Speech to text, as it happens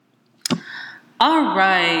All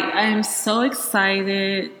right, I am so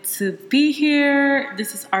excited to be here.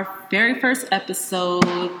 This is our very first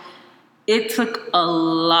episode. It took a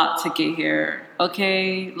lot to get here,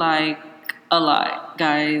 okay? Like, a lot,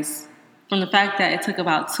 guys. From the fact that it took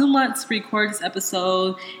about 2 months to record this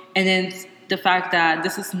episode, and then the fact that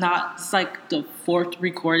it's like the fourth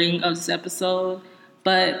recording of this episode.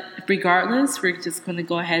 But regardless, we're just going to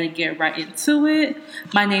go ahead and get right into it.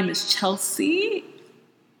 My name is Chelsea.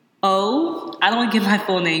 Oh, I don't want to give my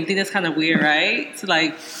full name. I think that's kind of weird, right? To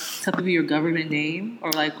like tell people your government name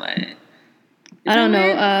or like what? I don't know.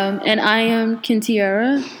 And I am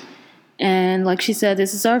Kintiera. And like she said,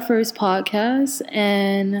 this is our first podcast.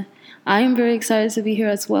 And I am very excited to be here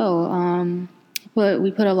as well. But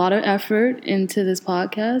we put a lot of effort into this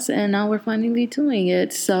podcast. And now we're finally doing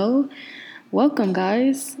it. So welcome,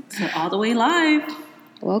 guys. To AllThe Live.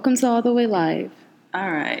 Welcome to AllThe Live.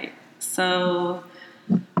 All right. So...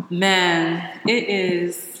 man, it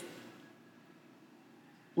is.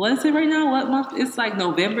 What is it right now? What month? It's like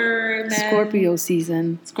November. Man. Scorpio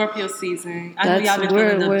season. I know y'all been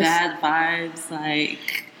feeling the bad vibes.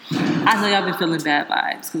 Like, I know y'all been feeling bad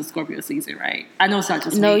vibes because of Scorpio season, right? I know it's not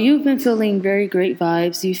just me. No, you've been feeling very great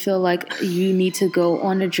vibes. You feel like you need to go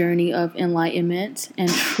on a journey of enlightenment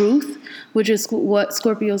and truth, which is what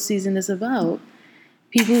Scorpio season is about.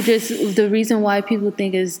 The reason why people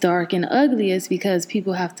think it's dark and ugly is because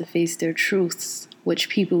people have to face their truths, which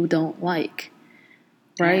people don't like.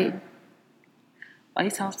 Right? Why you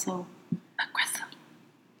sound so aggressive?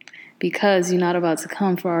 Because you're not about to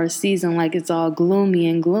come for our season like it's all gloomy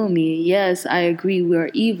and gloomy. Yes, I agree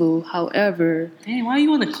we're evil. However... dang, why do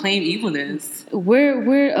you want to claim evilness?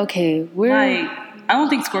 We're I don't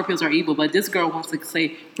think Scorpios are evil, but this girl wants to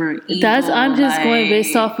say we're evil. I'm just going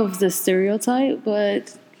based off of the stereotype,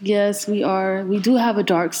 but yes, we are. We do have a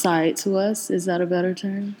dark side to us. Is that a better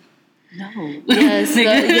term? No. Yes,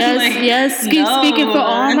 yes. No. Speaking for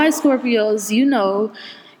all my Scorpios, you know,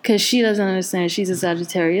 because she doesn't understand. She's a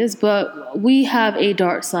Sagittarius, but we have a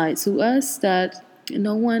dark side to us that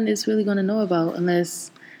no one is really going to know about unless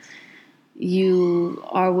you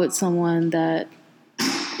are with someone that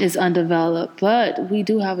is undeveloped, but we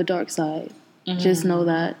do have a dark side. Mm-hmm. Just know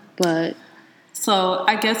that. But so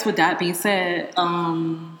I guess with that being said,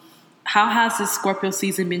 how has this Scorpio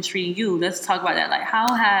season been treating you? Let's talk about that. Like,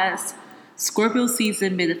 how has Scorpio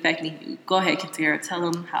season been affecting you? Go ahead, Katara. Tell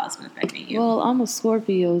them how it's been affecting you. Well, I'm a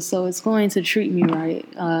Scorpio, so it's going to treat me right.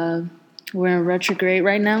 We're in retrograde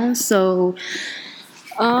right now, so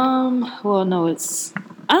well, no,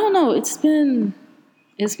 I don't know. It's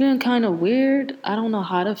been kind of weird. I don't know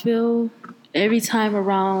how to feel. Every time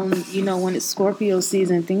around, when it's Scorpio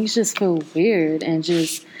season, things just feel weird and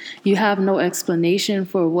just, you have no explanation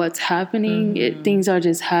for what's happening. Mm-hmm. Things are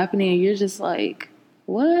just happening and you're just like,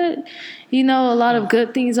 what? A lot of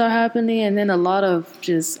good things are happening and then a lot of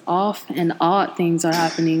just off and odd things are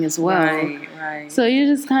happening as well. Right. So you're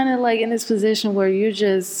just kind of like in this position where you're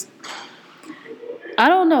just... I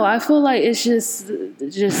don't know. I feel like it's just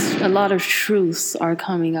a lot of truths are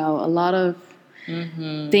coming out. A lot of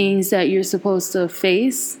things that you're supposed to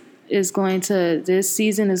face this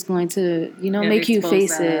season is going to, make you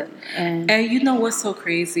face it. And you know what's so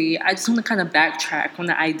crazy? I just want to kind of backtrack on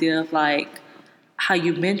the idea of like how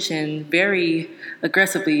you mentioned very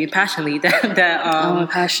aggressively and passionately about, and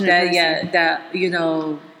I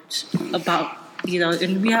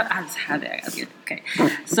just have it. Okay.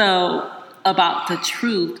 So, about the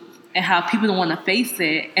truth and how people don't want to face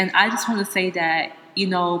it. And I just want to say that,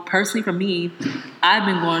 personally for me, I've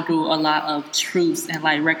been going through a lot of truths and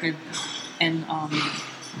like and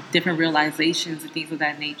different realizations and things of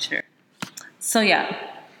that nature. So yeah,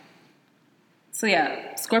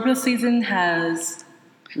 Scorpio season has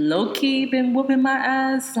low-key been whooping my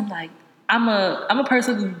ass. I'm like, I'm a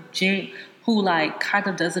person who like kind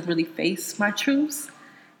of doesn't really face my truths.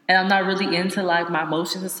 And I'm not really into like my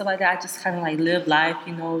emotions and stuff like that. I just kind of like live life,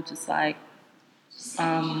 just like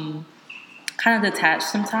kind of detached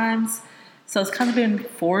sometimes. So it's kind of been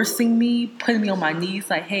putting me on my knees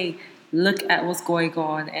like, hey, look at what's going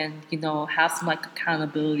on and, have some like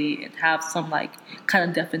accountability and have some like kind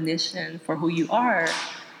of definition for who you are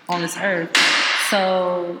on this earth.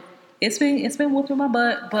 So it's been whooping my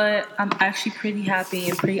butt, but I'm actually pretty happy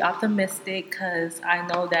and pretty optimistic because I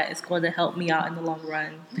know that it's going to help me out in the long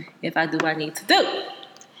run if I do what I need to do.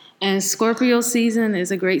 And Scorpio season is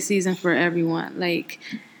a great season for everyone. Like,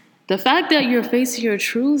 the fact that you're facing your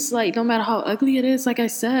truths, like, no matter how ugly it is, like I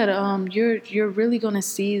said, you're really going to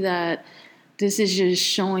see that this is just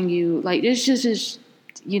showing you, like, it's just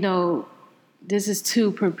this is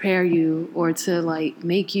to prepare you or to like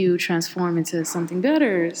make you transform into something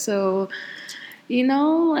better. So You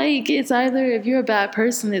know, like it's either if you're a bad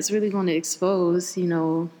person, it's really going to expose,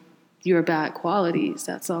 your bad qualities.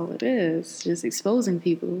 That's all it is. Just exposing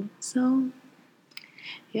people. So,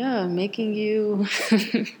 yeah, making you.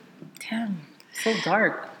 Damn, so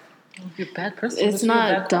dark. You're a bad person. It's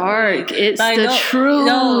not dark. Quality. It's like, the truth.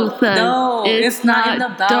 No, it's not even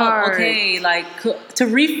about. Dark. Okay, like to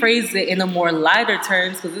rephrase it in a more lighter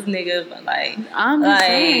terms, because this nigga, like, I'm just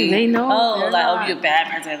saying, they know. Oh, like, oh, you're a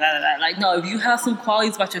bad person. Blah, blah, blah. Like, no, if you have some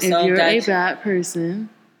qualities about yourself, if you're a bad person,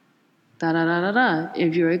 da da da da da.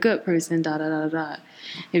 If you're a good person, da da da da.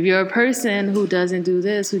 If you're a person who doesn't do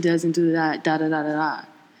this, who doesn't do that, da da da da da.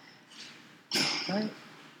 What?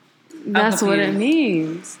 That's what it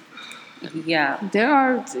means. Yeah.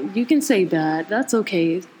 You can say bad. That's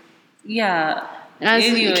okay. Yeah.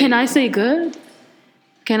 Can I say good?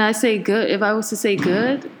 Can I say good? If I was to say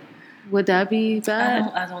good, would that be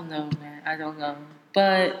bad? I don't know, man. I don't know.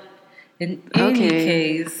 But in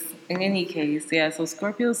any case, yeah, so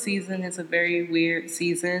Scorpio season is a very weird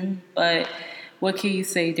season, but what can you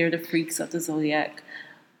say? They're the freaks of the zodiac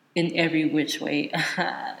in every which way.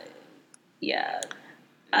 Yeah.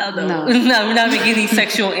 I don't know. No, we're not making any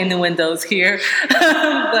sexual innuendos here.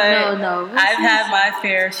 But no. I've had my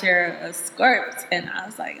fair share of scorps, and I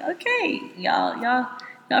was like, okay, y'all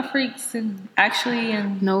freaks, and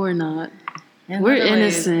no, we're not. We're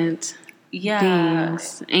innocent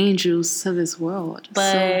beings, angels of this world.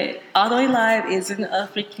 But AllThe WayLive isn't a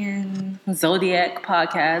freaking zodiac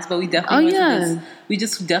podcast, but we definitely we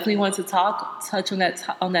just definitely want to touch on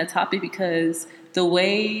that topic because the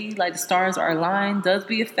way like the stars are aligned does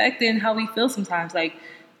be affecting how we feel sometimes. Like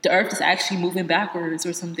the Earth is actually moving backwards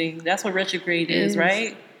or something. That's what retrograde is,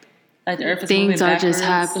 right? Like the Earth is moving backwards. Things are just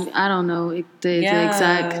happening. I don't know the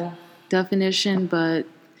exact definition, but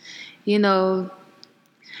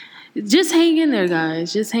just hang in there,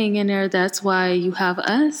 guys. Just hang in there. That's why you have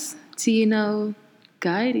us to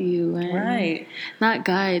guide you and not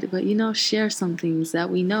guide, but share some things that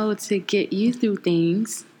we know to get you through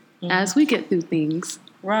things. As we get through things.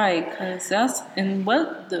 Right, because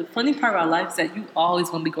what the funny part about life is that you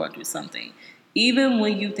always going to be going through something. Even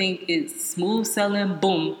when you think it's smooth sailing,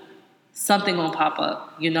 boom, something going to pop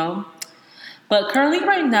up, But currently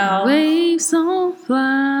right now... Waves don't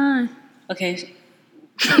fly. Okay,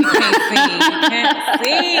 you can't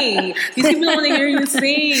sing. These people don't want to hear you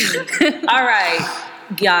sing. All right,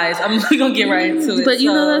 guys, I'm going to get right into it. But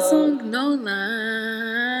you know that song? No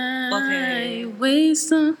lie. Okay. Waves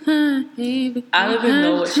don't fly. I don't even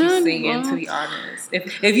know what she's singing, to be honest.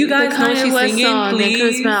 If you guys know what she's singing, song, please.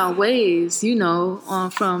 Chris Brown, Waves,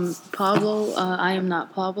 from Pablo. I am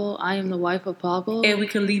not Pablo. I am the wife of Pablo. And we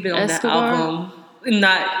can leave it on Escobar. That album. We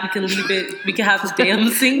can leave it. We can have them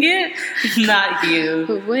sing it, not you.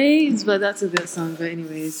 But Waves, but that's a good song. But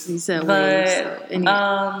anyways, you said Waves. So,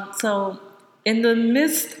 anyway. So in the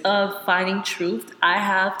midst of finding truth, I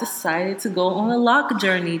have decided to go on a lock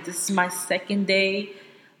journey. This is my second day.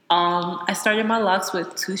 I started my locks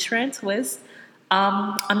with 2 strand twists.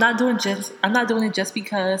 I'm not doing it just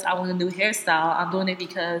because I want a new hairstyle. I'm doing it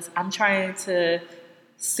because I'm trying to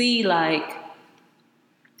see to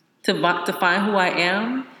find who I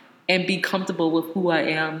am and be comfortable with who I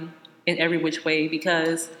am in every which way,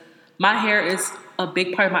 because my hair is a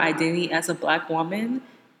big part of my identity as a Black woman.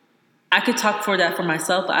 I could talk for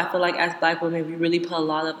myself, but I feel like as Black women, we really put a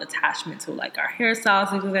lot of attachment to our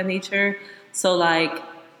hairstyles and things of that nature. So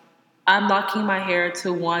I'm locking my hair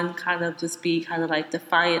to one kind of just be kind of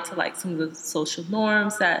defiant to some of the social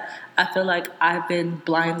norms that I feel like I've been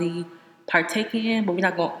blindly partaking in, but we're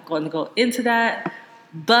not going to go into that.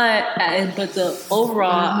 But the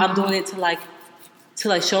overall, I'm doing it to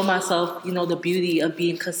show myself, the beauty of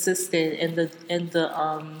being consistent and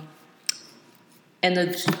the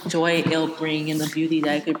joy it'll bring and the beauty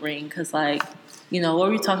that it could bring. Because what were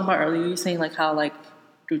we talking about earlier? You were saying how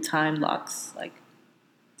through time locks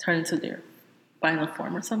turn into their final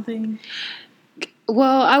form or something.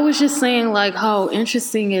 Well, I was just saying how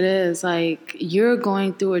interesting it is. You're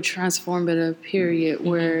going through a transformative period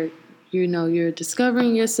where you're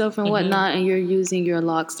discovering yourself and whatnot, and you're using your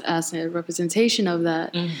locks as a representation of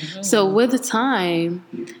that. So with time,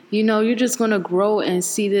 you're just going to grow and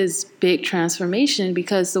see this big transformation,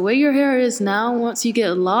 because the way your hair is now, once you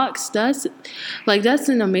get locks, that's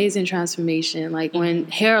an amazing transformation.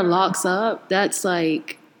 When hair locks up, that's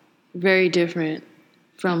very different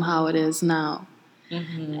from how it is now.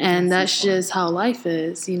 And that's just how life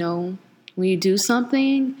is. When you do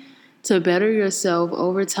something to better yourself,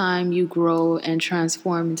 over time you grow and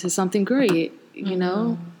transform into something great,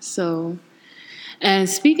 So, and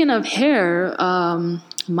speaking of hair,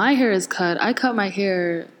 my hair is cut. I cut my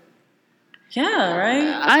hair Yeah, right?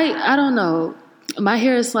 I don't know. My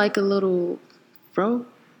hair is like a little fro,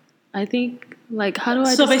 I think. Like, how do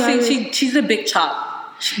I So describe basically, it? she's a big chop.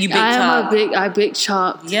 You big I am chop. I big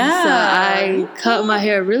chopped. So Yeah. I cut my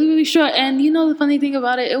hair really, really short. And you know the funny thing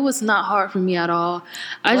about it, it was not hard for me at all.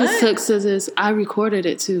 I just took What? scissors. I recorded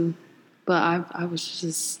it too, but I was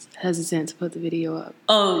just hesitant to put the video up.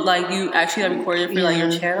 Oh, like you actually like, recorded for like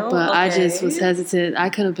your channel? But I just was Okay. hesitant.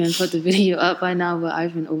 I could have been put the video up by now, but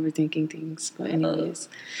I've been overthinking things. But anyways,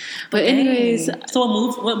 Dang. So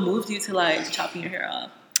what moved you to like chopping your hair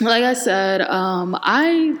off? like I said,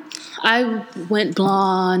 I went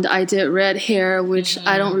blonde. I did red hair, which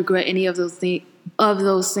I don't regret any of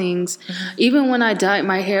those things. Even when I dyed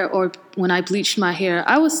my hair or when I bleached my hair,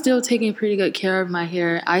 I was still taking pretty good care of my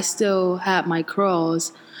hair. I still had my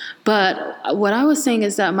curls. But what I was saying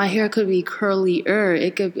is that my hair could be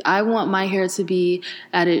curlier. I want my hair to be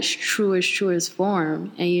at its truest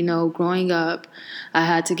form. And you know, growing up, I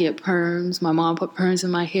had to get perms. My mom put perms in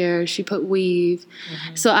my hair. She put weave.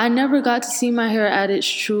 So I never got to see my hair at its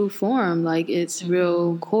true form, like its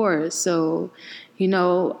real course. So, you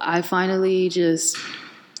know, I finally just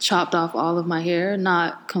chopped off all of my hair,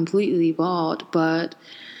 not completely bald, but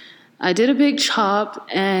I did a big chop,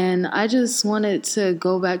 and I just wanted to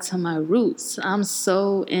go back to my roots. I'm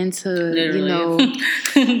so into, Literally.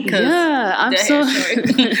 you know, yeah, I'm so,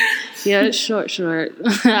 yeah, it's short.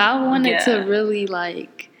 I wanted to really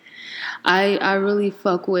like, I really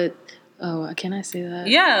fuck with. Oh, can I say that?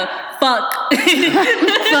 Yeah, fuck.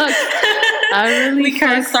 Fuck. I really we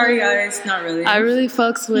curse. Sorry, guys. Not really. I really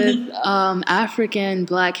fucks with African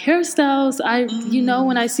black hairstyles. You know,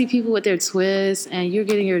 when I see people with their twists and you're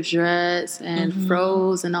getting your dreads and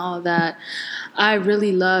fros and all of that, I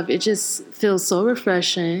really love it. Just feels so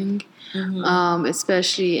refreshing,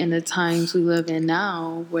 especially in the times we live in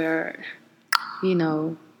now, where you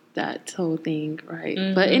know that whole thing, right?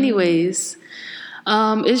 But anyways,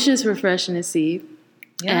 it's just refreshing to see,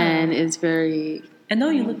 and it's very. I know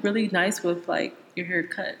you look really nice with like your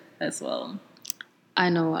haircut as well. I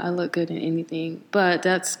know I look good in anything, but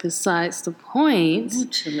that's besides the point. Ooh,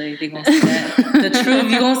 Chile, they gonna see that. The truth.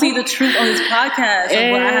 You're gonna see the truth on this podcast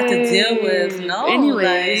of what I have to deal with. No,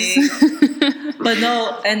 anyways. like, but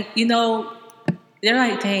no, and you know, they're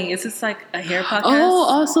like, dang, is this like a hair podcast? Oh,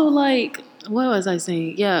 also like, what was I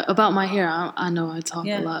saying? Yeah, about my hair. I know I talk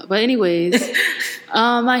a lot, but anyways,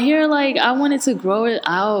 my hair, like, I wanted to grow it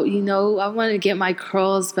out. You know, I wanted to get my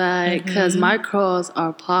curls back because my curls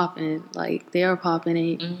are popping. Like, they are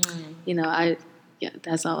popping. And, you know,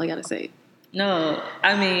 that's all I gotta say. No,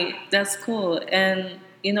 I mean that's cool. And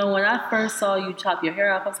you know, when I first saw you chop your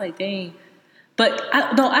hair off, I was like, dang. But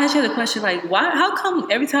I actually had a question, like, why? How come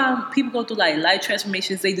every time people go through like life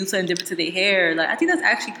transformations, they do something different to their hair? Like, I think that's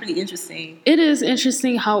actually pretty interesting. It is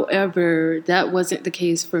interesting. However, that wasn't the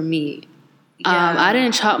case for me. Yeah. I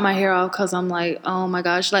didn't chop my hair off because I'm like, oh my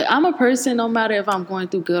gosh, like I'm a person. No matter if I'm going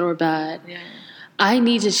through good or bad, I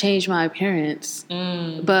need to change my appearance.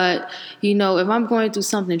 But you know, if I'm going through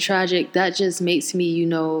something tragic, that just makes me, you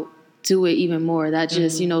know, do it even more. That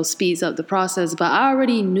just, you know, speeds up the process. But I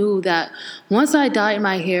already knew that once I dyed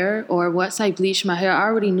my hair or once I bleached my hair, I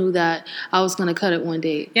already knew that I was gonna cut it one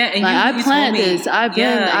day. Yeah, and like you I planned told me. this. I've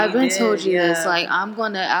been told you this. Yeah. Like I'm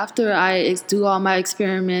gonna, after I do all my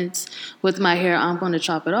experiments with my hair, I'm gonna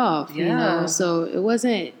chop it off. You know, so it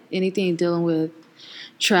wasn't anything dealing with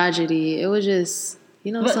tragedy. It was just,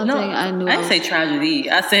 you know, something I knew. I didn't say tragedy.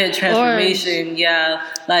 I said transformation.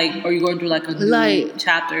 Like, or you're going through like a new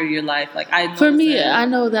chapter of your life. Like, for me, I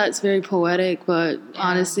know that's very poetic, but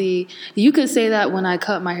honestly, you could say that when I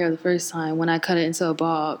cut my hair the first time, when I cut it into a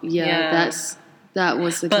bob. That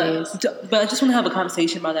was the case. But I just want to have a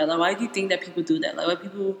conversation about that. Like, why do you think that people do that? Like, why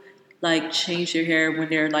people like change their hair when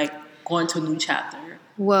they're like going to a new chapter?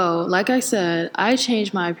 Well, like I said, I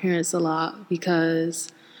change my appearance a lot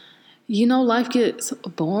because, you know, life gets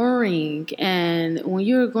boring. And when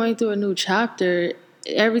you're going through a new chapter,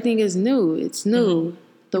 everything is new. It's new.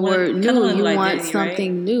 The word new, you want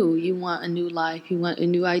something new. You want a new life. You want a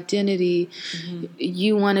new identity.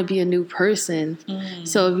 You want to be a new person.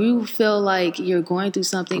 So if you feel like you're going through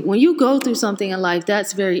something, when you go through something in life,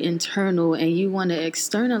 that's very internal and you want to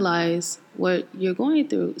externalize what you're going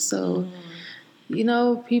through. So, you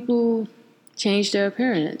know, people change their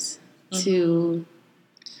appearance to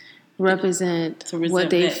represent what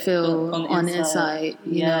they feel on the inside.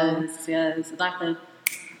 You know? Yes. And I can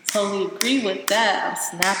totally agree with that. I'm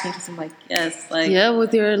snapping because I'm like, yes. Like, yeah,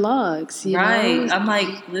 with your logs. You know? I'm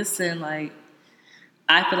like, listen, like,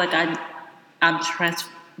 I feel like I'm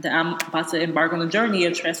about to embark on a journey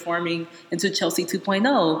of transforming into Chelsea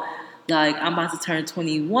 2.0. like I'm about to turn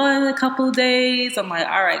 21 in a couple of days. I'm like,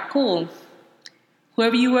 all right, cool.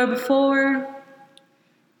 Whoever you were before,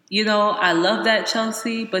 you know, I love that,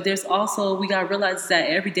 Chelsea, but there's also, we got to realize that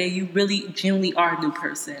every day you really genuinely are a new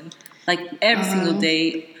person. Like every single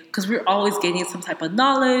day, because we're always gaining some type of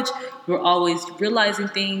knowledge. We're always realizing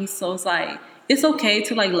things. So it's like, it's okay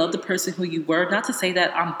to like love the person who you were. Not to say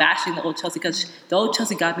that I'm bashing the old Chelsea, because the old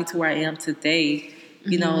Chelsea got me to where I am today.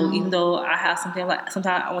 You know, even though I have something like,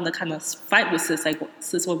 sometimes I want to kind of fight with sis, like,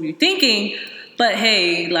 sis, what were you thinking? But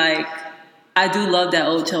hey, like, I do love that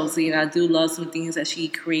old Chelsea, and I do love some things that she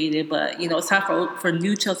created. But you know, it's time for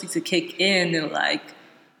new Chelsea to kick in and like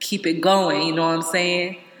keep it going. You know what I'm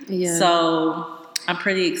saying? Yeah. So I'm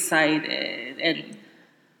pretty excited, and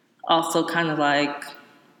also kind of like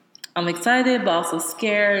I'm excited, but also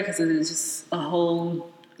scared because it's just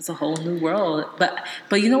it's a whole new world. But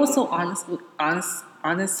you know what's so honest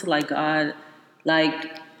to like God,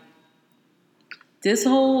 like this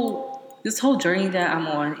whole journey that I'm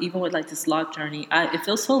on, even with like this lock journey, it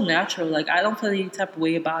feels so natural. Like I don't feel any type of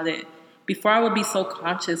way about it. Before I would be so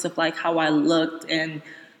conscious of like how I looked and,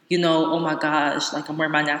 you know, oh my gosh, like I'm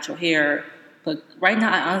wearing my natural hair. But right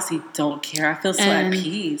now I honestly don't care. I feel so at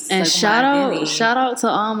peace. And like, shout out to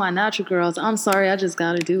all my natural girls. I'm sorry, I just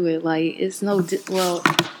gotta do it. Like it's no diss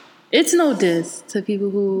to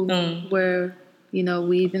people who wear, you know,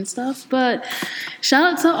 weave and stuff. But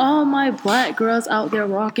shout out to all my black girls out there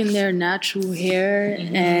rocking their natural hair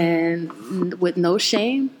and with no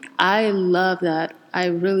shame. I love that. I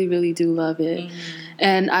really, really do love it.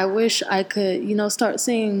 And I wish I could, you know, start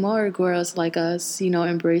seeing more girls like us, you know,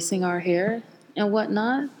 embracing our hair and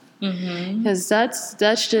whatnot. Because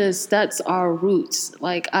that's our roots.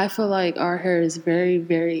 Like I feel like our hair is very,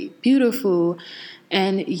 very beautiful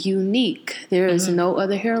and unique. There is no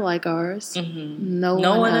other hair like ours. No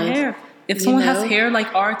other else. hair. If someone has hair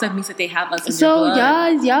like ours, that means that they have us in their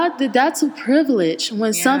blood. That's a privilege.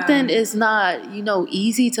 When something is not, you know,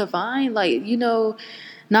 easy to find, like, you know,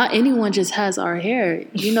 not anyone just has our hair.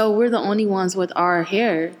 You know, we're the only ones with our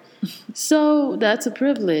hair. So that's a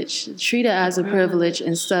privilege. Treat it as a privilege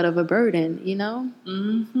instead of a burden, you know?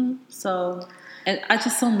 So, and I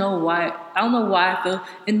just don't know why. I don't know why I feel.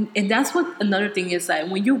 And that's what another thing is, like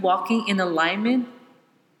when you're walking in alignment,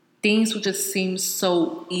 things will just seem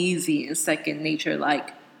so easy and second nature.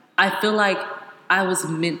 Like I feel like I was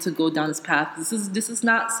meant to go down this path. This is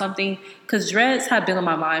not something, because dreads have been on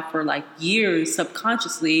my mind for like years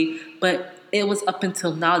subconsciously, but it was up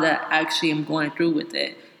until now that I actually am going through with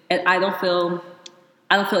it. And I don't feel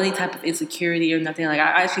any type of insecurity or nothing. Like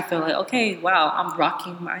I actually feel like, okay, wow, I'm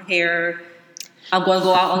rocking my hair. I'm going to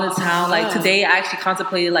go out on the town. Like today, I actually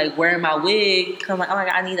contemplated like wearing my wig. Cause I'm like, oh my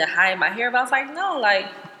god, I need to hide my hair. But I was like, no, like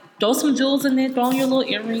throw some jewels in there, throw on your little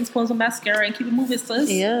earrings, put on some mascara, and keep it moving,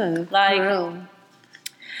 sis. Yeah, like, for real.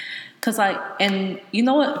 Cause like, and you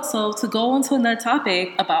know what? So to go on to another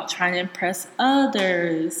topic about trying to impress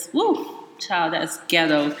others. Woo. Child, that's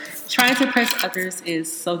ghetto. Trying to impress others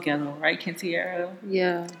is so ghetto, right, Kintiero?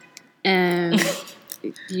 Yeah. And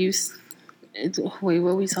wait, what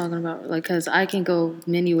are we talking about? Like, because I can go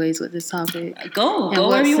many ways with this topic. Go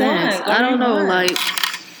wherever you want. I don't know, like,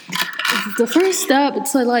 the first step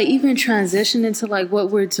to, like, even transition into, like, what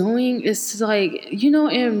we're doing is to, like, you know,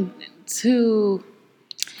 and to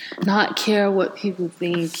not care what people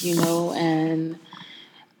think, you know, and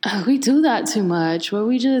we do that too much where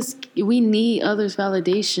we need others'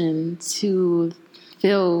 validation to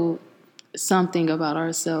feel something about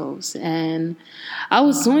ourselves. And I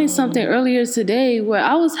was doing something earlier today where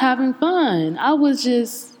I was having fun. I was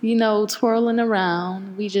just, you know, twirling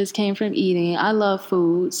around. We just came from eating. I love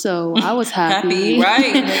food, so I was happy.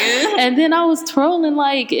 Right? And then I was twirling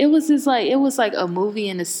like it was like a movie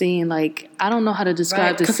in a scene. Like I don't know how to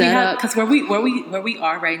describe the setup. Because where we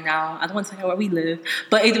are right now, I don't want to tell you where we live,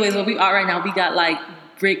 but anyways, where we are right now, we got like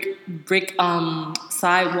brick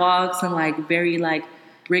sidewalks and like very like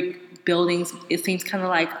brick buildings. It seems kind of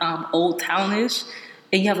like old townish,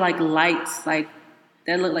 and you have like lights like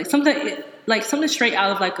that look like something straight out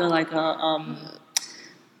of like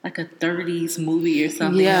a 30s movie or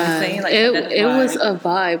something. Yeah, you know what I'm saying? Like it was a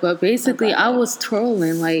vibe, but basically I was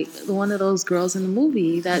twirling like one of those girls in the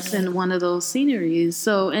movie that's in one of those sceneries.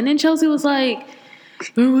 So, and then Chelsea was like,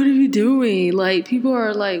 what are you doing? Like, people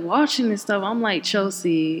are like watching this stuff. I'm like,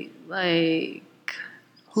 Chelsea, like,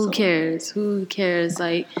 Who cares? Who cares?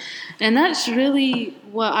 Like, and that's really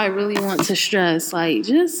what I really want to stress. Like,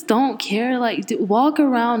 just don't care. Like, walk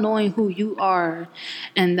around knowing who you are,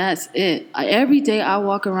 and that's it. Every day I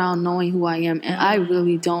walk around knowing who I am, and I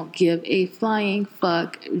really don't give a flying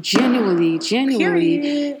fuck. Genuinely,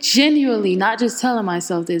 not just telling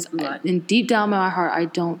myself this. Right. And deep down in my heart, I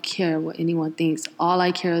don't care what anyone thinks. All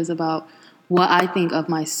I care is about what I think of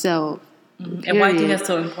myself. And why do you think that's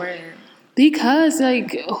so important? Because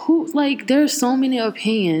there's so many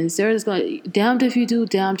opinions. There's damned if you do,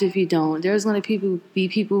 damned if you don't. There's going to be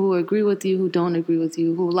people who agree with you, who don't agree with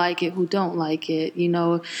you, who like it, who don't like it. You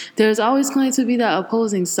know, there's always going to be that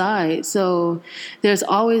opposing side. So there's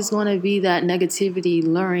always going to be that negativity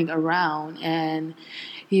luring around. And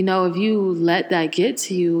you know, if you let that get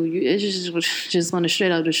to you, it's just going to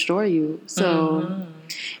straight up destroy you. So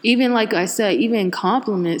even like I said, even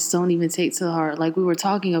compliments don't even take to the heart. Like we were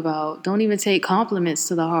talking about, don't even take compliments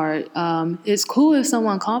to the heart. It's cool if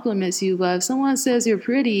someone compliments you, but if someone says you're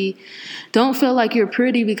pretty, don't feel like you're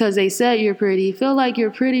pretty because they said you're pretty. Feel like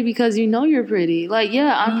you're pretty because you know you're pretty. Like,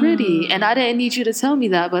 yeah, I'm pretty, and I didn't need you to tell me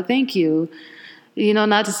that, but thank you. You know,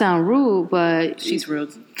 not to sound rude, but... She's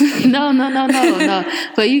rude. No.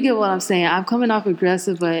 But you get what I'm saying. I'm coming off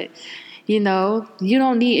aggressive, but, you know, you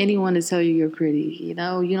don't need anyone to tell you you're pretty. You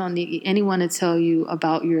know, you don't need anyone to tell you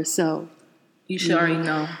about yourself. You should already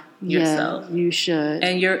know yourself. Yeah, you should.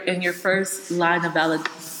 And your first line of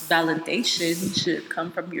validation should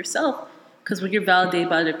come from yourself. Because when you're validated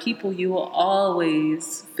by other people, you will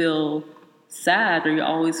always feel sad, or you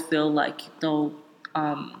always feel like, you know...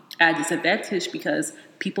 at disadvantage because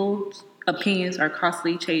people's opinions are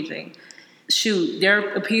constantly changing. Shoot,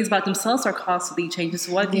 their opinions about themselves are constantly changing.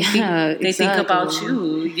 So what do you think they think about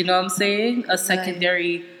you? You know what I'm saying? A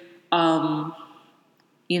secondary,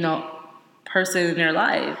 you know, person in their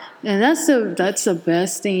life. And that's the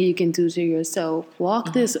best thing you can do to yourself.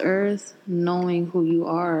 Walk this earth knowing who you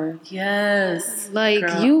are. Yes. Like,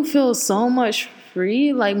 girl. You feel so much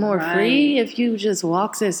free, like more free if you just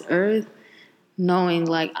walk this earth knowing,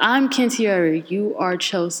 like, I'm Kintiera, you are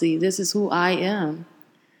Chelsea, this is who I am.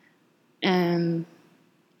 And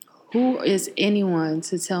who is anyone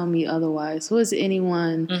to tell me otherwise? Who is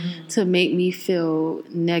anyone to make me feel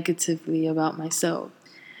negatively about myself?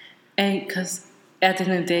 And because at the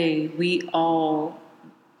end of the day, we all,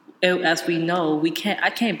 as we know, I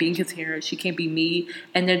can't be Kintiera, she can't be me.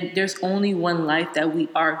 And then there's only one life that we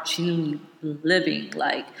are genuinely living.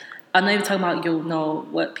 Like, I'm not even talking about, you know,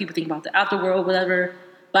 what people think about the afterworld, whatever.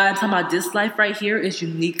 But I'm talking about this life right here is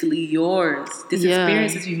uniquely yours. This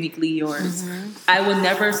experience is uniquely yours. I would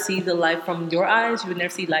never see the life from your eyes. You would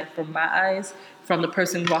never see life from my eyes, from the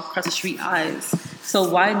person walking across the street eyes. So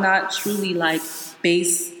why not truly, like,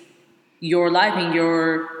 base your life and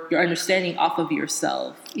your understanding off of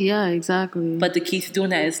yourself? Yeah, exactly. But the key to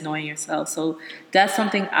doing that is knowing yourself. So that's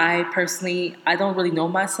something I don't really know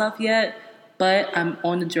myself yet. But I'm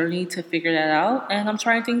on the journey to figure that out, and I'm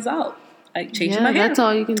trying things out. Like changing my hair. That's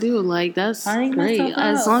all you can do. Like, that's great.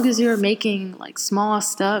 As long as you're making, like, small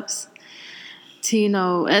steps to, you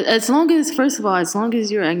know, as long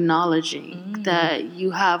as you're acknowledging that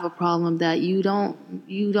you have a problem, that you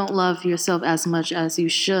don't love yourself as much as you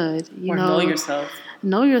should. Know yourself.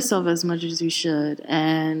 Know yourself as much as you should.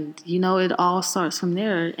 And, you know, it all starts from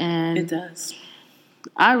there. And it does.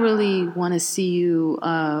 I really want to see you...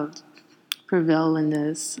 prevail in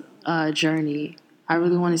this journey. I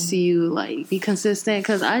really want to see you, like, be consistent,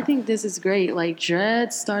 because I think this is great. Like,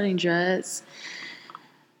 starting dreads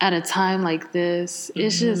at a time like this,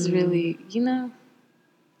 it's just really, you know,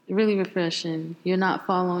 really refreshing. You're not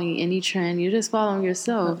following any trend. You're just following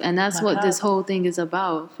yourself. And that's what this whole thing is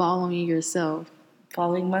about, following yourself.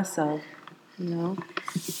 Following myself. You know?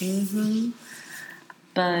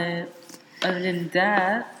 But other than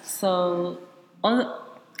that, so...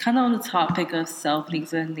 kind of on the topic of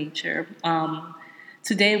self-needs and nature.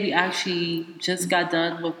 Today we actually just got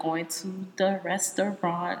done with going to the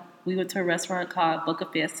restaurant. We went to a restaurant called Boca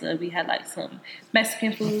Fiesta. We had like some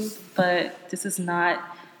Mexican food, but this is not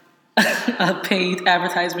a paid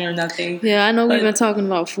advertisement or nothing. Yeah, I know we've been talking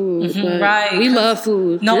about food, but we love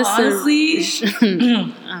food. No, honestly,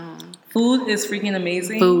 food is freaking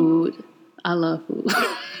amazing. Food. I love food.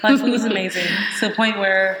 Like, food is amazing to the point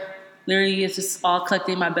where literally it's just all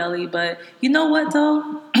collecting in my belly. But you know what,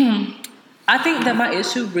 though? I think that my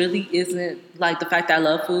issue really isn't like the fact that I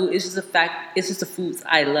love food. It's just the foods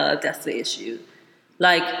I love that's the issue.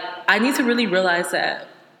 Like, I need to really realize that,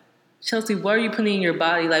 Chelsea, what are you putting in your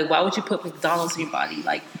body? Like, why would you put McDonald's in your body?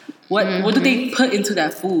 Like, what do they put into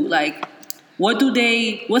that food? Like,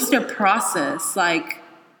 what's their process? Like,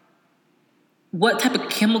 what type of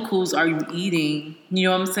chemicals are you eating? You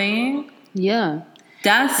know what I'm saying? Yeah.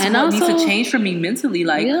 That's And what also, needs to change for me mentally.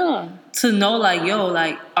 Like, yeah. to know, like, yo,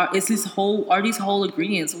 like, are these whole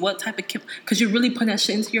ingredients? What type of because you're really putting that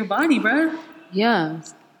shit into your body, bro. Yeah.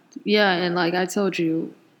 Yeah. And like I told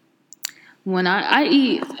you, when I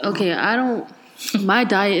eat, okay, I don't, my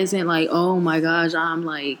diet isn't like, oh my gosh, I'm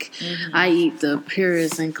like, I eat the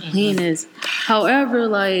purest and cleanest. However,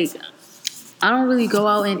 like, I don't really go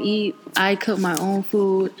out and eat. I cook my own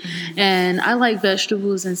food, and I like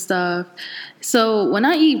vegetables and stuff. So when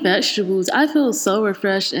I eat vegetables, I feel so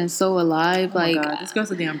refreshed and so alive. Oh my like, God, this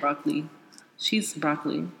girl's a damn broccoli. She's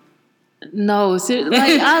broccoli. No,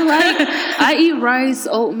 like I eat rice,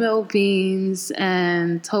 oatmeal, beans,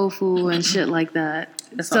 and tofu and shit like that.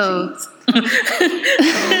 That's all she eats.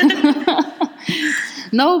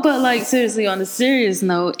 No, but like seriously, on a serious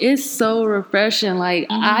note, it's so refreshing. Like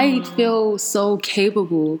I feel so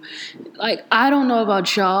capable. Like I don't know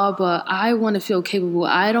about y'all, but I want to feel capable.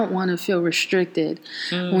 I don't want to feel restricted.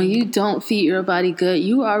 When you don't feed your body good,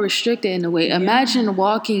 you are restricted in a way. Imagine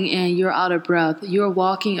walking and you're out of breath. You're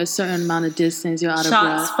walking a certain amount of distance. You're out of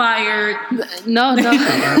breath. Shots fired. No.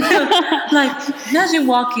 Like imagine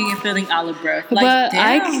walking and feeling out of breath. Like, but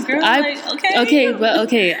damn, girl.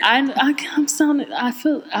 I'm sounding.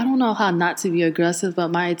 I don't know how not to be aggressive, but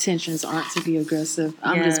my intentions aren't to be aggressive.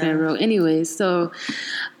 I'm just being real. Anyways, so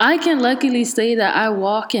I can luckily say that I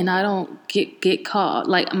walk and I don't get caught.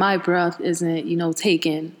 Like my breath isn't,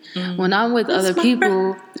 taken. When I'm with other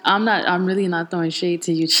people, I'm really not throwing shade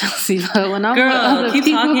to you, Chelsea. But when I'm with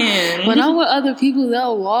other people,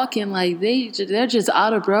 they'll walk and like they're just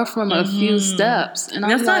out of breath from a few steps, and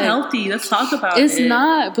that's not healthy. Let's talk about it. It's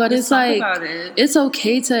not, but Let's it's like it's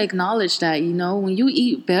okay to acknowledge that. When you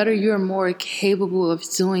eat better, you're more capable of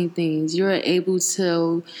doing things. You're able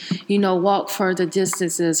to, walk further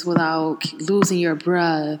distances without losing your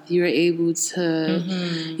breath. You're able to,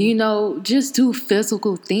 just do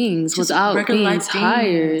physical things without being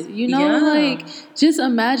tired. Like just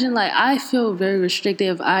imagine, like I feel very restricted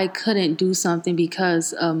if I couldn't do something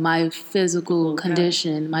because of my physical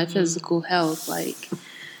condition, my physical health, like.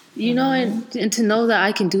 And to know that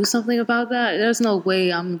I can do something about that, there's no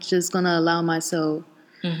way I'm just going to allow myself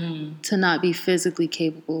to not be physically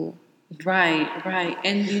capable. Right.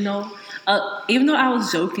 And, even though I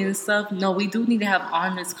was joking and stuff, no, we do need to have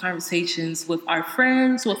honest conversations with our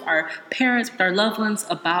friends, with our parents, with our loved ones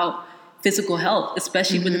about physical health,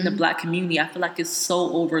 especially within the Black community. I feel like it's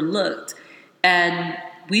so overlooked. And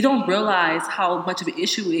we don't realize how much of an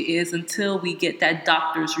issue it is until we get that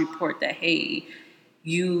doctor's report that, hey,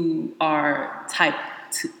 you are type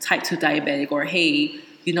 2 diabetic, or hey,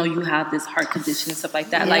 you have this heart condition and stuff like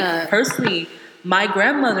that. Like personally, my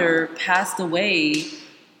grandmother passed away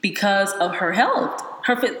because of her health.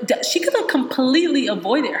 She could have completely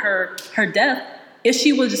avoided her death if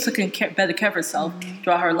she was just taking better care of herself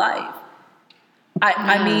throughout her life.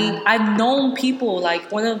 I mean, I've known people,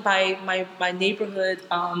 like one of my neighborhood,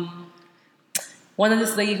 one of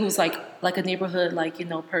this lady who's like a neighborhood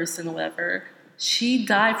person or whatever. She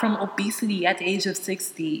died from obesity at the age of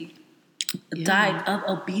 60. Died of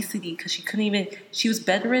obesity because she was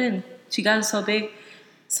bedridden. She got so big.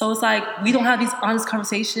 So it's like, we don't have these honest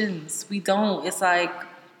conversations. We don't. It's like,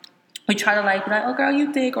 we try to be like, oh girl,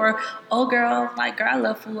 you thick, or oh girl, I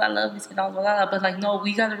love food, I love this, blah, blah, blah. But no,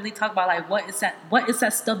 we gotta really talk about what is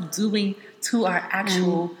that stuff doing to our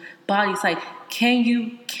actual bodies? Like, can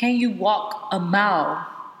you walk a mile?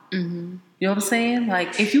 You know what I'm saying?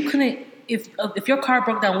 Like, if you couldn't, if your car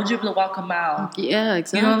broke down, would you be able to walk a mile? Yeah,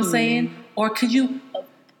 exactly. You know what I'm saying? Or could you,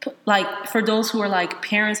 for those who are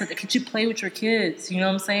parents, could you play with your kids? You know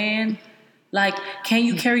what I'm saying? Like, can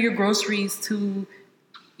you carry your groceries to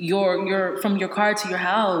from your car to your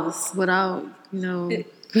house without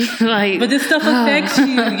but this stuff affects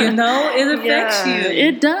you. It affects you.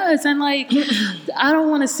 It does, and I don't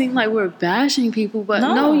want to seem like we're bashing people, but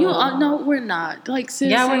no, we're not. Like,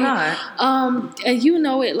 seriously, yeah, we're not. And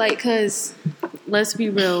it, because let's be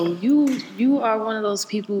real, you are one of those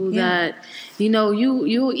people that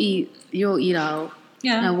you'll eat out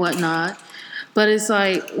and whatnot. But it's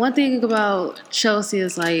one thing about Chelsea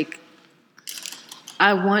is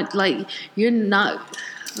I want you're not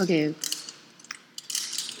okay.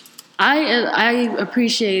 I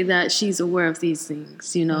appreciate that she's aware of these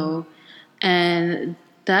things, and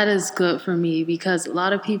that is good for me, because a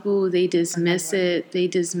lot of people, they dismiss it, they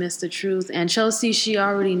dismiss the truth. And Chelsea, she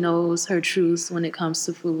already knows her truth when it comes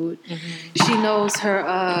to food. She knows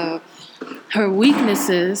her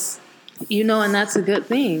weaknesses, and that's a good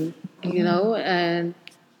thing, and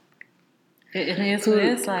it is what it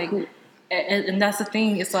is. And that's the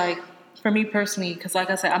thing. It's for me personally, because like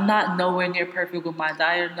I said, I'm not nowhere near perfect with my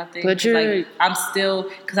diet or nothing. But you're like, I'm still,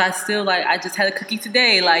 because I still like, I just had a cookie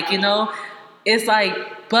today. Like, you know, it's like,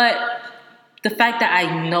 but the fact that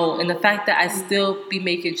I know and the fact that I still be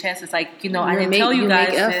making chances, like, you know, I didn't tell you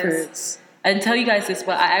guys this. I didn't tell you guys this,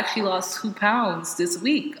 but I actually lost 2 pounds this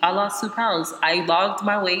week. I lost 2 pounds. I logged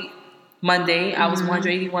my weight Monday. I was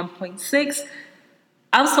 181.6.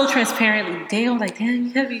 I was so transparent. Damn, like, damn,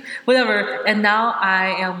 you heavy. Whatever. And now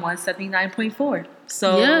I am 179.4.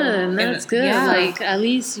 So yeah, and that's good. Yeah. Like, at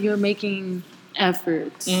least you're making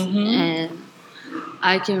efforts, and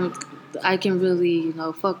I can really, you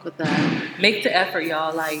know, fuck with that. Make the effort,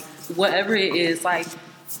 y'all. Like, whatever it is, like,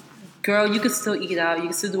 girl, you can still eat out. You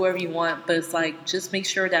can still do whatever you want. But it's like, just make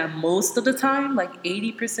sure that most of the time, like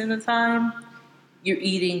 80% of the time, you're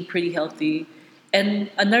eating pretty healthy. And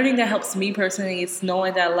another thing that helps me personally is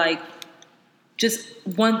knowing that, like, just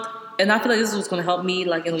one, and I feel like this is what's going to help me,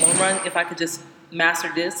 like, in the long run, if I could just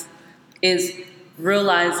master this, is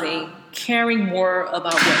realizing, caring more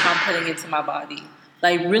about what I'm putting into my body.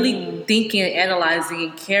 Like, really thinking, analyzing,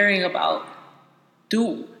 and caring about,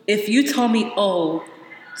 if you tell me, oh,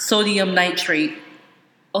 sodium nitrate,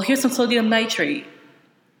 oh, here's some sodium nitrate,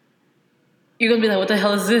 you're going to be like, what the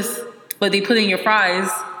hell is this? But they put it in your fries,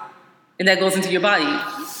 and that goes into your body.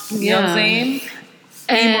 You know what I'm saying?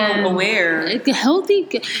 Be more aware.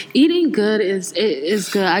 Healthy eating good is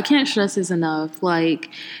good. I can't stress this enough.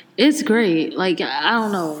 Like, it's great. Like, I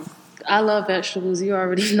don't know. I love vegetables. You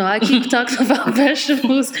already know. I keep talking about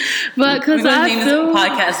vegetables, but because I feel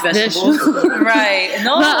podcast vegetables, right?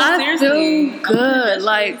 No, but seriously, I feel good.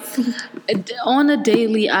 Like, on a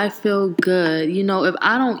daily, I feel good. You know, if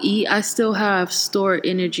I don't eat, I still have stored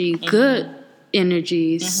energy. Good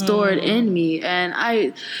energy stored in me,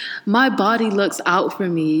 and my body looks out for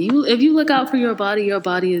me. If you look out for your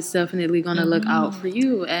body is definitely gonna look out for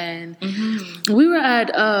you. And we were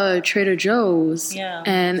at Trader Joe's,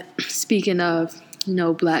 and speaking of, you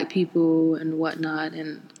know, Black people and whatnot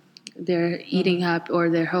and their eating or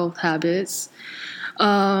their health habits,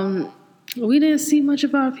 we didn't see much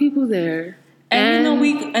of our people there. And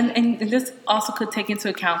you know, and this also could take into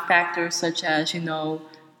account factors such as, you know,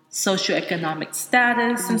 socioeconomic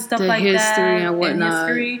status and stuff like that, history and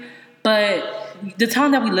whatnot. But the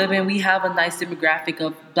town that we live in, we have a nice demographic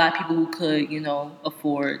of Black people who could, you know,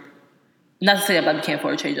 afford. Not to say that Black people can't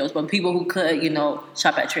afford Trader Joe's, but people who could, you know,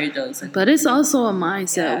 shop at Trader Joe's. But it's also a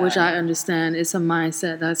mindset, which I understand. It's a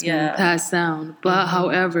mindset that's been passed down. But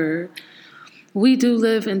however, we do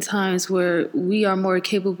live in times where we are more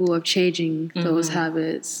capable of changing those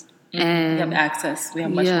habits. And we have access. We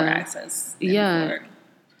have much more access.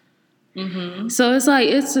 So it's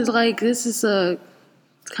like this is a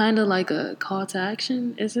kind of like a call to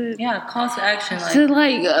action, is it? Yeah, call to action. Like, so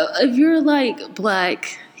like if you're like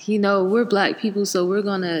Black, you know, we're Black people, so we're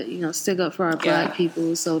gonna, you know, stick up for our Black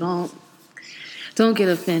people. So don't get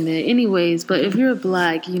offended. Anyways, but if you're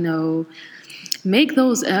Black, you know, make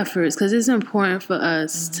those efforts, because it's important for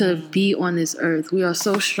us to be on this earth. We are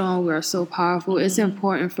so strong. We are so powerful. It's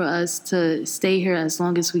important for us to stay here as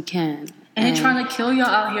long as we can. And they're trying to kill y'all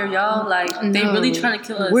out here, y'all. Like, they really trying to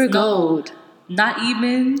kill us. We're gold. Not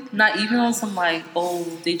even on some like, oh,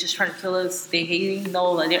 they just trying to kill us. They hating.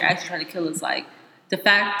 No, like, they're actually trying to kill us. Like, the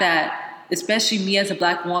fact that, especially me as a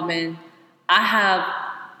Black woman,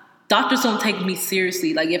 doctors don't take me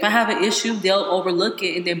seriously. Like, if I have an issue, they'll overlook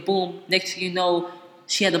it, and then boom, next thing you know,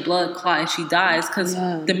 she had a blood clot and she dies. Because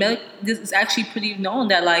this is actually pretty known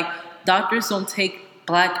that, like, doctors don't take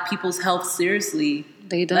Black people's health seriously.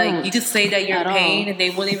 They don't. Like, you just say that you're in pain, and they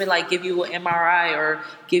wouldn't even like give you an MRI or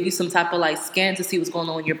give you some type of like scan to see what's going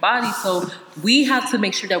on in your body. So we have to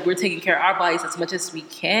make sure that we're taking care of our bodies as much as we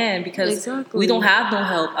can, because we don't have no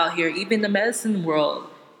help out here. Even in the medicine world,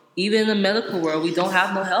 even in the medical world, we don't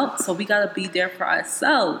have no help. So we gotta be there for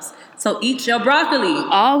ourselves. So eat your broccoli.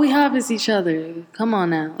 All we have is each other. Come on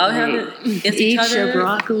now. All we have is each other. Eat your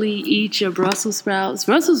broccoli. Eat your Brussels sprouts.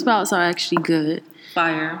 Brussels sprouts are actually good.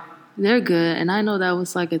 Fire. They're good, and I know that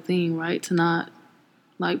was like a thing, right? To not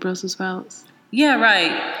like Brussels sprouts. Yeah,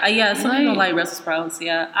 right. Some people don't like Brussels sprouts.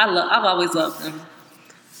 Yeah, I've always loved them.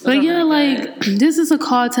 But yeah, like, this is a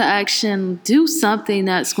call to action. Do something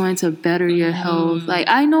that's going to better your health. Like,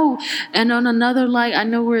 I know, and on another, like, I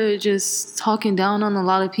know we're just talking down on a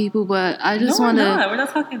lot of people, but I just want to. We're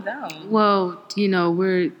not talking down. Well, you know,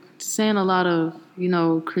 we're saying a lot of, you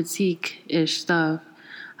know, critique-ish stuff.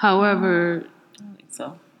 However, I don't think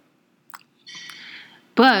so.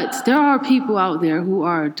 But there are people out there who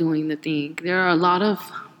are doing the thing. There are a lot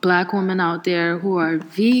of Black women out there who are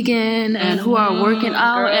vegan and who are working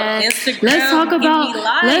out. Girl, And Instagram,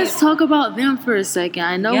 let's talk about them for a second.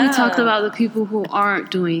 I know we talked about the people who aren't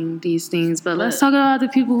doing these things, but let's talk about the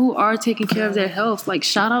people who are taking care of their health. Like,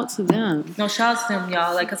 shout out to them. No, shout out to them,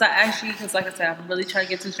 y'all. Like, because like I said, I'm really trying to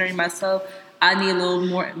get to this journey myself. I need a little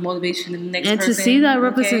more motivation than the next person. And to see that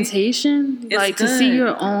representation, like to see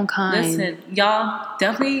your own kind. Listen, y'all,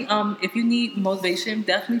 definitely, if you need motivation,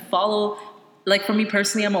 definitely follow. Like, for me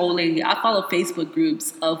personally, I'm an old lady. I follow Facebook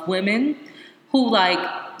groups of women who, like,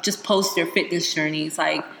 just post their fitness journeys.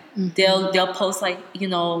 Like, they'll post, like, you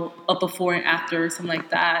know, a before and after or something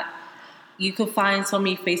like that. You could find so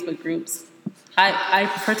many Facebook groups. I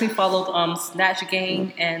personally followed Snatch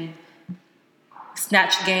Gang and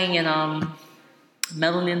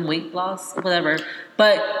Melanin Weight Loss, whatever.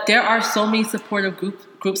 But there are so many supportive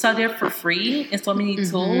groups out there for free and so many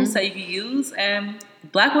tools that you can use. And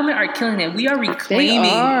Black women are killing it. We are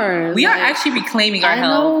reclaiming. We are actually reclaiming our health. I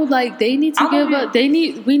know, like they need to give up.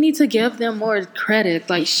 We need to give them more credit.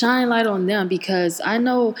 Like shine light on them, because I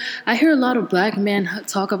hear a lot of Black men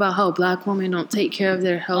talk about how Black women don't take care of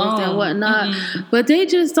their health and whatnot, but they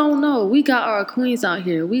just don't know. We got our queens out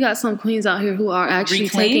here. We got some queens out here who are actually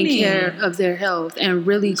taking care of their health and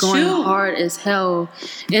really going hard as hell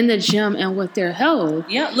in the gym and with their health.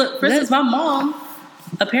 Yeah, look, for instance, my mom.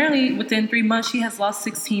 Apparently, within 3 months, she has lost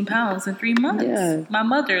 16 pounds in 3 months. Yeah. My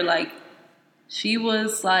mother, like, she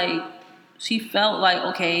felt like,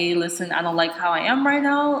 okay, listen, I don't like how I am right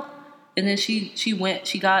now. And then she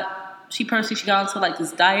got into like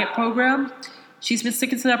this diet program. She's been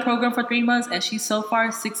sticking to that program for 3 months, and she's so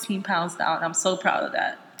far 16 pounds down. I'm so proud of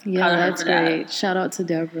that. Yeah, that's great. Shout out to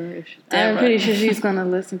Deborah. I'm pretty sure she's going to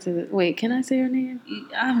listen to this. Wait, can I say her name?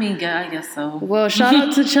 I mean, yeah, I guess so. Well, shout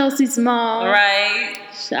out to Chelsea's mom. Right.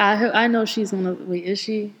 I know she's going to... Wait, is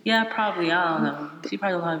she? Yeah, probably. I don't know. She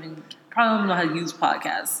probably don't know how to use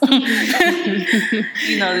podcasts.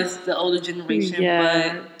 You know, this is the older generation.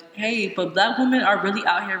 Yeah. But, hey, Black women are really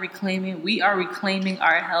out here reclaiming. We are reclaiming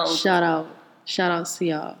our health. Shout out to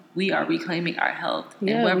y'all. We are reclaiming our health,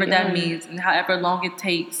 and whatever that means, and however long it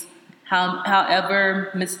takes, and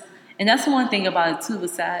that's the one thing about it too,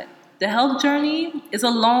 is that the health journey is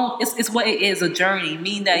it's what it is, a journey,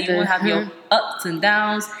 meaning that you're going to have your ups and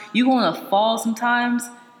downs, you're going to fall sometimes,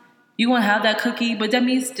 you're going to have that cookie, but that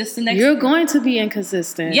means just the next... You're going to be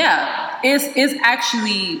inconsistent. Yeah, it's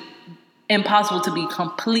actually impossible to be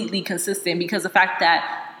completely consistent, because the fact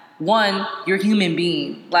that, one, you're a human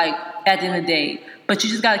being, like, at the end of the day. But you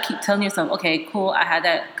just got to keep telling yourself, okay, cool, I had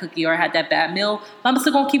that cookie or I had that bad meal, but I'm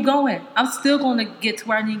still going to keep going. I'm still going to get to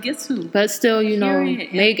where I need to get to. But still,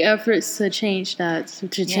 make efforts to change that,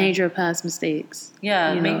 to change your past mistakes.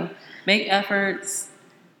 Yeah, make efforts,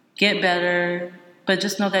 get better, but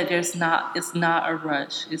just know that it's not a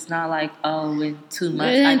rush. It's not like, in 2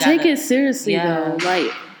 months and take it seriously, though.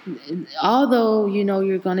 Like, although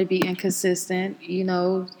you're going to be inconsistent,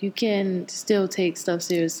 you can still take stuff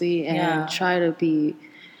seriously and try to be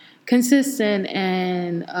consistent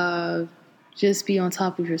and just be on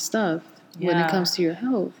top of your stuff when it comes to your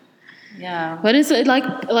health. Yeah, but it's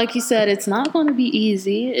like you said, it's not going to be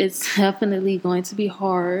easy. It's definitely going to be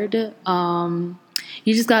hard.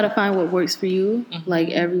 You just got to find what works for you. Like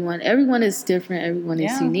everyone is different, everyone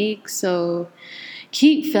is unique, so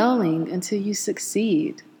keep failing until you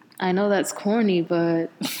succeed. I know that's corny,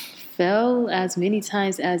 but fail as many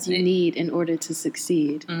times as you need in order to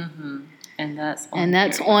succeed. Mm-hmm. And that's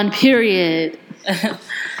on period.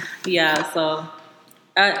 Yeah, so,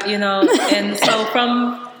 and so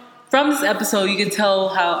from this episode, you can tell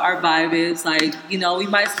how our vibe is. Like, we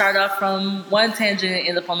might start off from one tangent and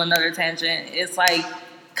end up on another tangent. It's like,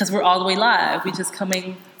 because we're all the way live. We're just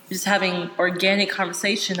having organic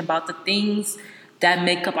conversation about the things that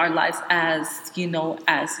make up our lives as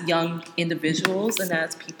young individuals and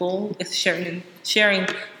as people sharing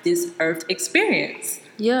this earth experience.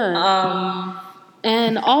 Yeah.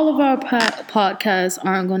 And all of our podcasts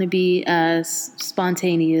aren't going to be as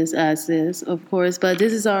spontaneous as this, of course, but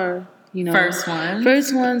this is our first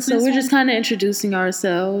one. So we're just kind of introducing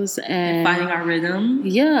ourselves and finding our rhythm.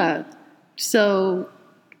 Yeah. So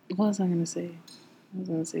what was I going to say? I was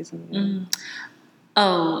going to say something.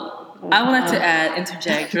 I would like to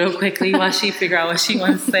interject real quickly while she figure out what she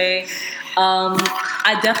wants to say.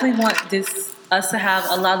 I definitely want us to have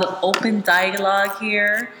a lot of open dialogue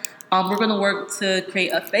here. We're going to work to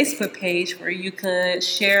create a Facebook page where you could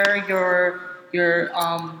share your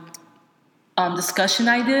discussion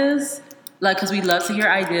ideas, like, because we love to hear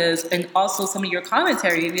ideas, and also some of your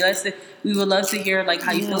commentary. We would love to hear like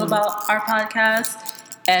how you feel about our podcast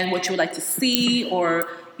and what you would like to see, or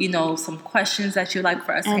some questions that you'd like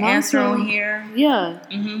for us to And answer also, on here. Yeah.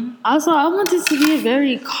 Mm-hmm. Also, I want this to be a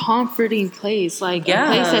very comforting place, like a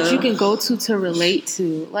place that you can go to relate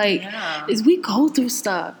to. Like, is we go through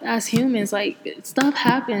stuff as humans. Like, stuff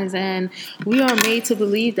happens, and we are made to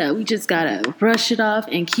believe that we just gotta brush it off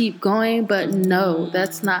and keep going. But no,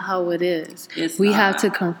 that's not how it is. We have to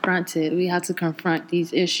confront it. We have to confront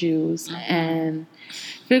these issues and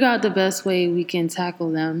figure out the best way we can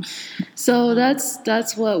tackle them. So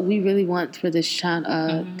that's what we really want for this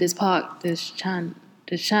channel. This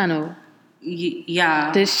channel.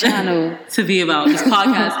 Yeah, this channel to be about this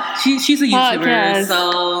podcast. She's a YouTuber,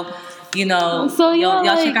 so y'all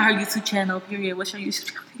check out her YouTube channel. Period. What's your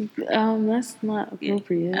YouTube channel? That's not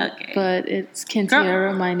appropriate. Okay. But it's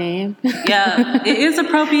Kintiara, my name. Yeah, it is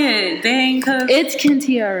appropriate. Dang, cause it's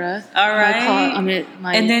Kintiara. All right.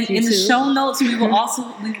 My and then YouTube. in the show notes, we will also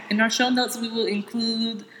we will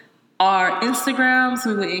include our Instagrams.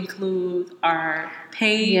 We will include our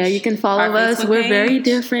page. Yeah, you can follow us. We're very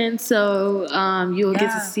different, so you'll get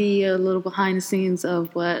to Yeah. see a little behind the scenes of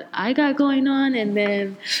what I got going on, and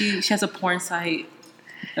then she has a porn site.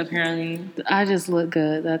 Apparently, I just look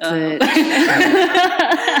good. That's it.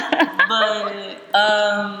 But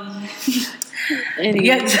anyway.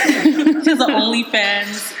 yeah, she has an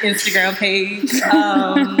OnlyFans Instagram page.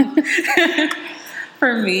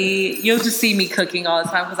 For me, you'll just see me cooking all the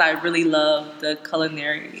time because I really love the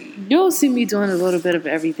culinary. You'll see me doing a little bit of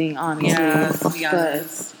everything, honestly. Yeah, to be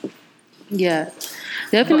honest. But, yeah,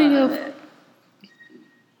 definitely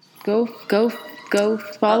go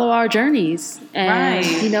follow our journeys and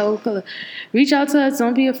reach out to us.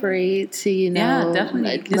 Don't be afraid to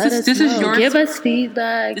definitely let us know. Give us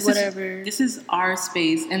feedback, whatever. This is our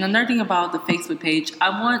space. And another thing about the Facebook page,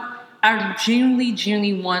 I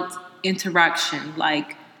genuinely want interaction,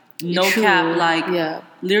 like no cap, like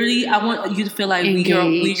literally I want you to feel like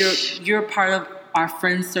you're part of our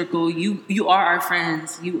friend circle. You are our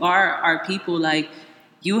friends, you are our people. Like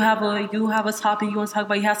you have a topic you want to talk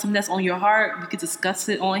about, you have something that's on your heart, we could discuss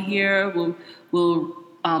it on here. We'll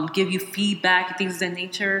give you feedback and things of that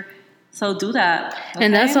nature. So do that. Okay?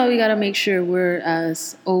 And that's why we got to make sure we're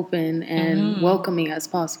as open and welcoming as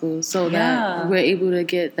possible so that we're able to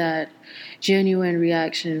get that genuine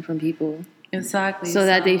reaction from people. Exactly. So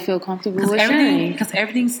that they feel comfortable with sharing. Because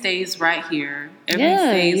everything stays right here.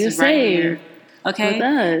 Everything stays right here. Okay? With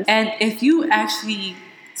us. And if you actually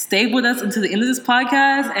stay with us until the end of this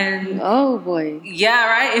podcast and oh boy. Yeah,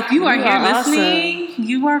 right? If you are here listening, awesome.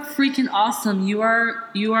 You are freaking awesome. You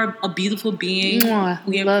are a beautiful being.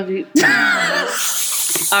 We love you.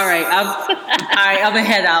 All right, I'm gonna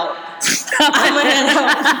head out.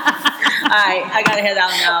 Alright, I gotta head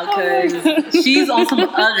out now because she's on some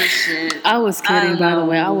other shit. I was kidding, by the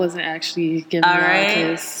way. I wasn't actually giving her a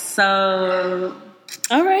kiss. So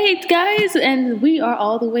alright, guys, and we are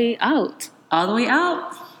all the way out. All the way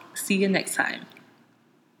out. See you next time.